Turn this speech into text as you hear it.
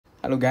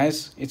Hello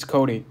guys, it's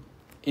Cody.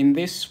 In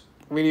this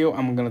video,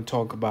 I'm gonna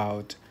talk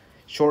about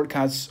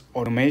shortcuts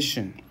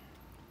automation.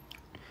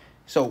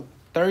 So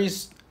there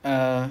is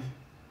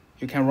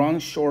you can run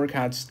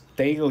shortcuts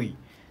daily.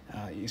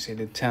 You see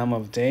the time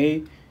of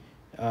day,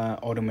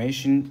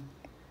 automation.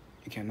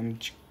 You can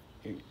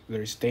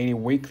there's daily,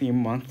 weekly,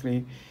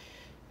 monthly.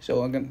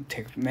 So I'm gonna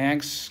take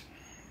next.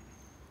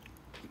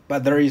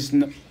 But there is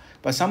no.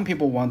 But some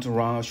people want to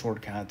run a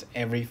shortcut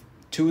every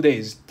 2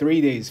 days,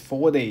 3 days,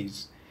 4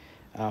 days,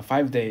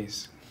 5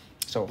 days.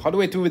 So how do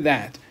we do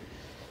that?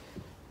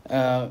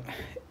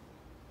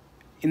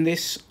 In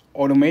this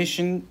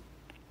automation,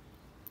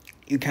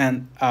 you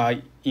can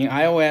in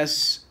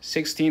iOS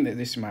 16.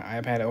 This is my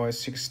iPad OS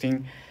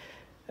 16.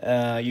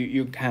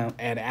 You can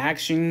add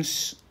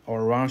actions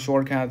or run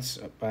shortcuts.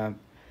 But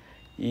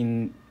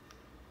in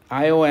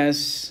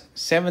iOS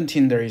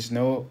 17, there is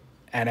no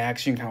add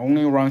action. You can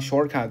only run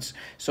shortcuts.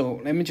 So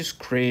let me just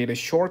create a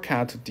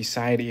shortcut to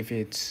decide if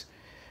it's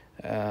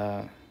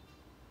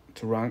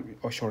to run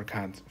a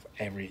shortcut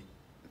every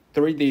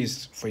 3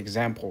 days, for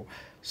example.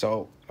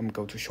 So I'm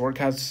go to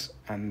shortcuts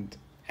and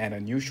add a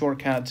new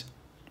shortcut.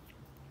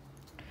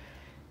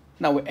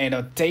 Now we add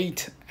a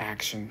date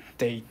action,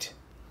 date.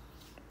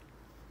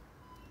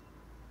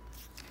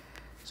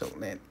 So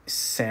let's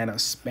set a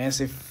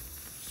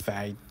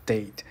specified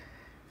date.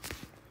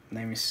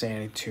 Let me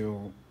set it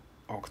to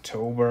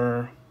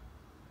October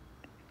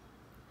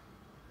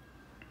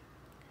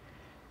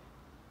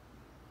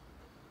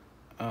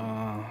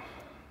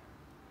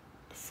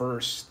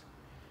 1st,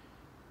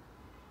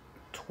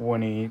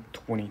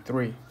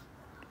 2023.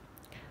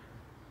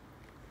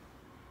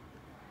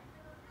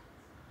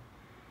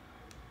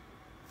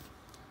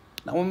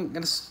 Now I'm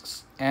gonna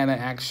add an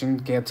action,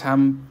 get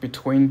time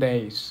between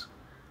days.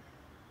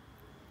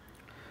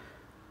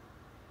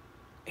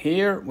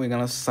 Here we're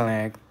gonna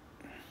select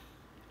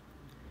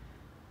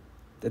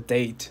the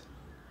date.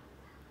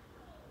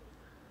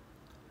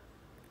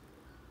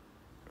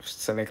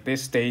 Select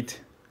this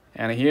date,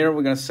 and here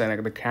we're gonna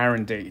select the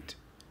current date.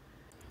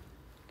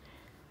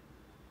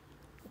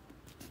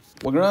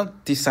 We're gonna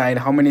decide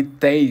how many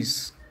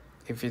days,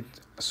 if it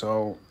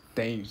so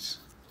days.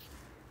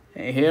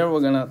 And here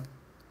we're gonna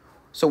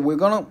we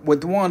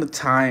want the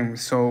time,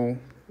 so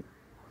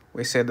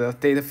we set the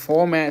data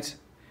format,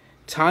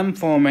 time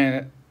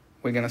format.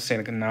 We're gonna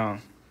select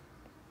none.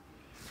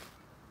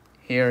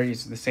 Here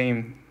is the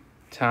same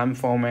time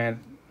format,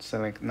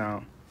 select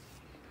now.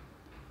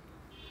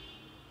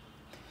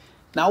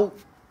 Now,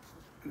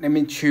 let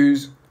me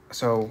choose,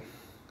 so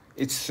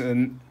it's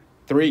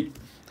 3.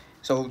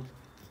 So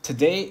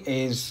today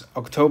is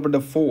October the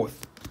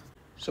 4th.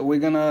 So we're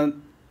gonna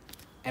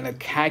add a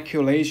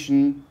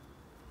calculation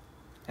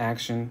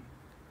action,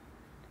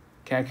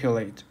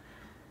 calculate.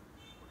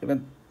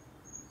 The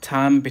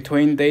time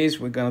between days,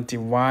 we're gonna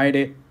divide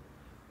it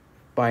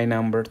by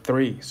number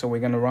 3. So we're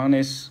gonna run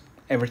this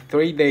every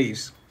 3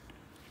 days.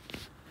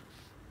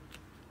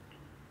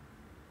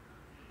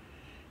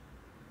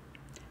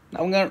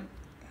 Now I'm gonna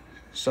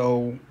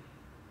so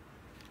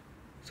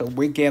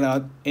we get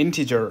an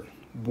integer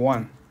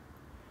 1.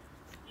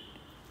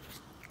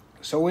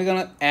 So we're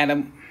gonna add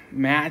a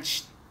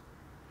match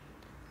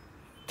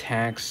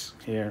text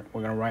here.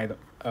 We're gonna write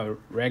a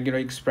regular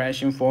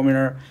expression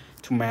formula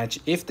to match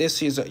if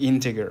this is an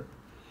integer.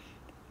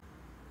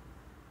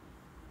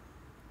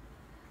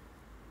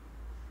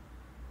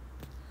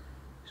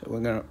 So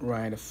we're gonna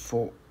write a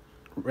full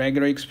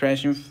regular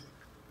expression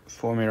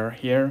formula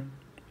here.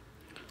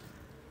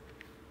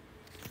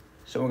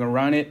 So we're gonna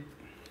run it.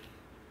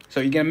 So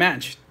you get a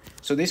match.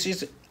 So this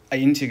is an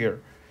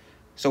integer.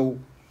 So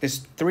this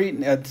 3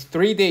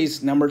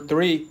 days, number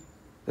 3,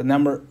 the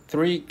number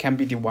 3 can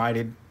be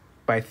divided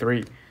by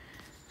 3.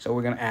 So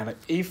we're gonna add an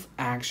if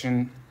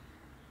action.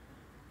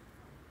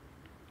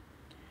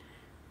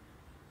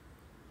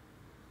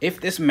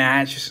 If this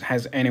match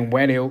has any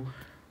value,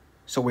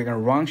 so we're gonna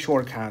run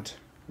shortcut.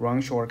 Run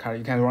shortcut.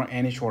 You can run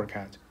any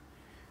shortcut.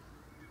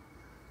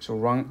 So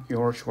run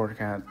your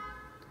shortcut.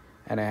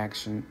 Add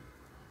action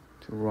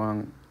to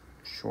run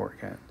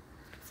shortcut.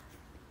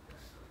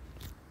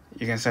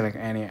 You can select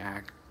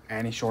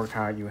any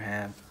shortcut you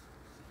have.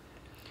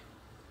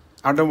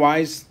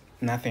 Otherwise,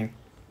 nothing.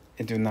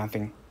 It do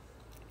nothing.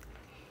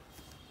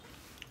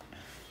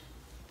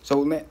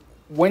 So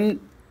when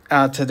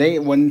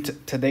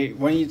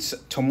it's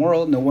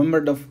tomorrow,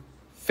 November the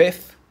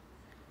 5th.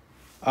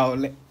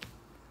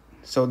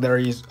 So there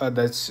is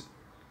that's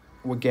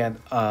we get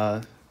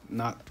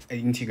not an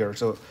integer.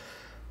 So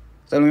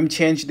let me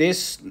change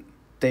this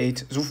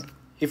date. So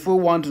if we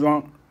want to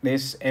run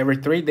this every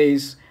 3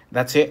 days,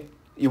 that's it.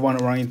 You want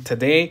to run it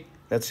today,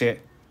 that's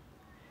it.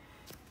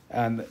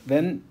 And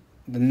then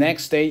the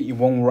next day you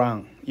won't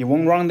run. You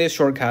won't run this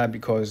shortcut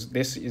because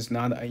this is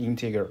not an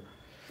integer.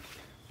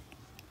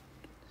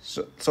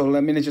 So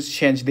let me just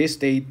change this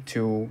date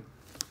to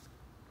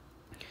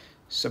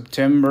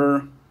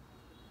September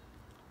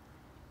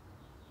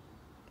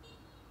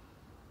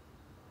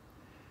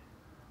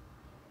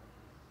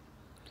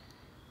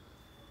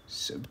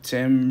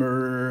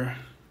 20th.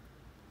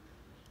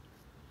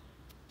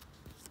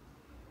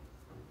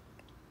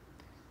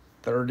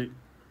 30.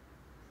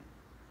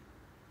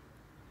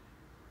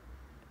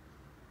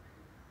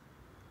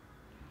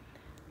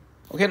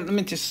 Okay, let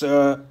me just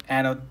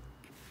add a.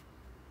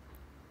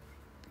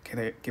 Can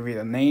I give it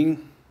a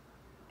name?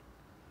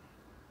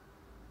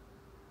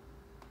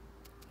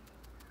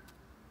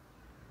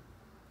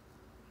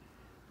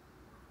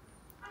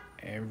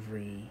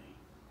 Every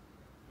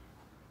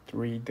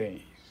 3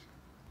 days.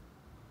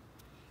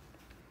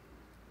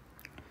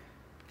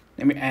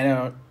 Let me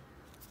add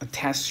a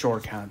test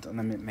shortcut. Let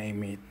me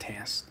name it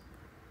test.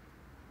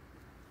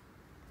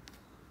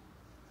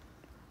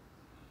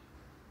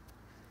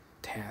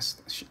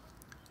 Test.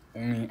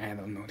 Only add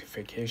a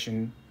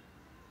notification.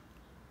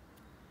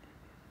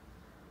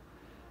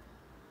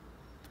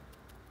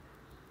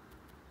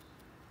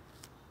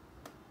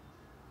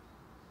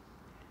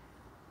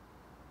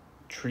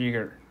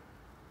 Trigger.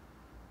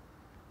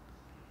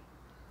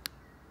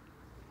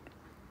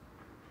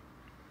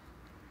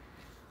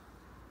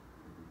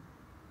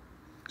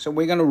 So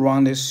we're gonna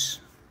run this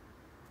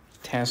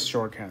test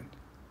shortcut.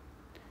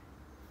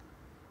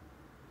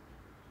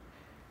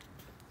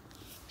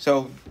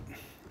 So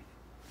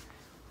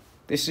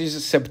this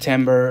is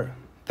September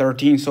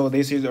 13th. So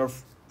this is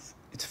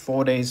it's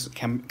 4 days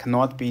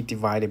cannot be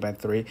divided by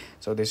 3.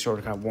 So this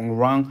shortcut won't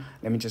run.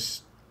 Let me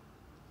just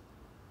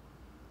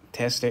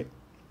test it.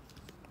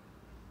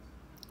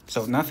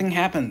 So nothing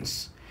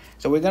happens.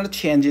 So we're gonna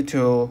change it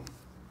to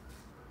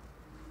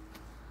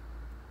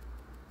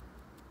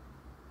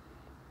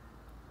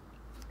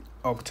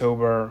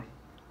October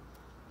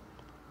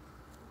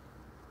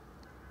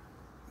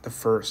the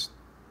 1st.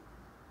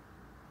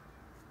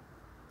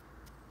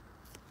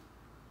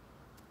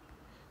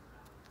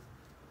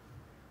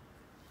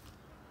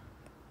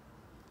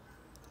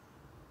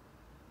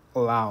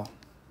 Allow.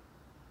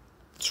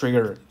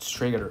 Trigger. It's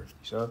triggered.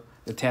 So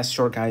the test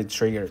shortcut is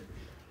triggered.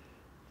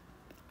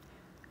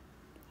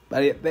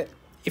 But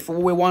if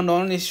we want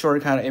only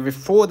shortcut every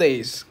 4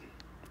 days,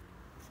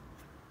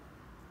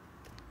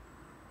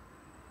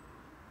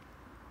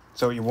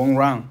 so it won't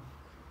run,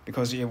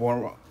 because it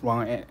won't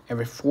run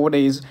every 4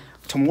 days.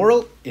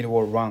 Tomorrow it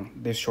will run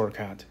this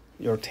shortcut,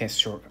 your test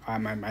short,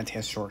 my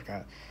test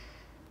shortcut.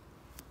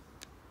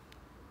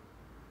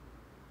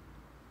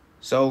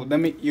 So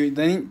then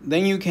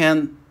you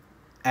can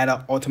add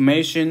an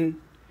automation,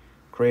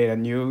 create a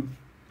new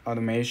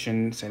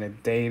automation,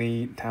 select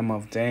daily, time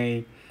of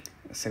day,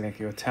 select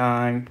your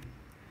time,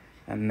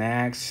 and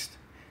next.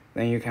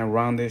 Then you can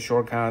run this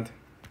shortcut.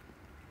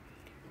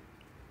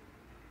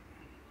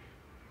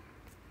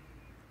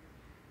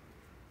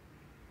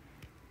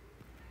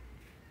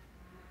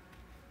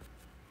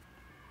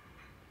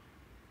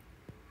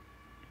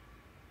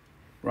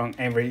 Run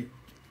every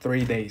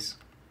 3 days.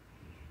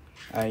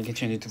 You can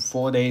change it to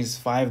 4 days,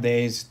 5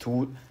 days,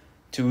 2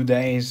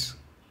 days.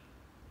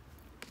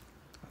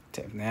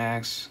 Tap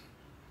next.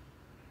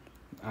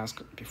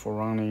 Ask before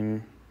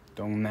running.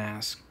 Don't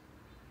ask.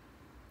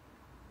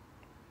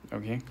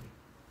 Okay.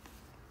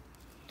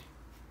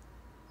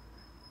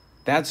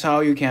 That's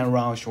how you can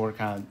run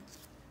shortcut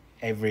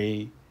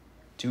every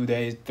 2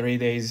 days, 3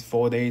 days,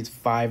 4 days,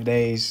 5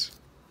 days.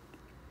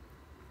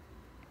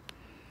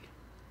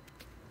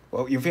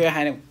 Well, if you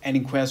had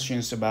any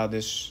questions about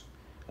this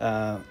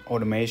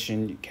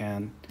automation, you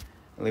can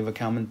leave a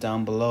comment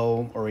down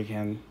below, or you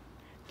can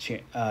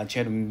chat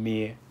with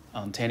me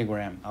on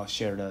Telegram. I'll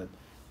share the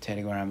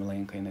Telegram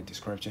link in the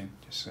description.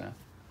 Just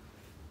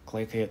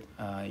click it.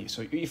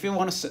 So if you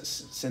want to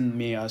send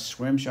me a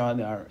screenshot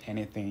or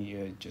anything,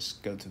 you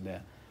just go to the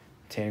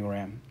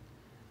Telegram.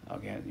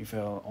 Okay, if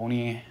you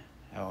only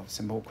have a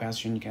simple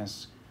question, you can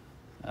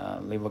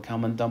leave a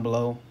comment down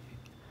below.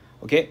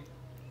 Okay,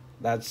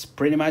 that's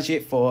pretty much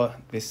it for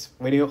this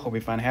video. Hope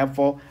you find it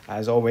helpful.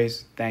 As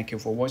always, thank you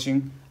for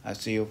watching. I'll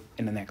see you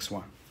in the next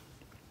one.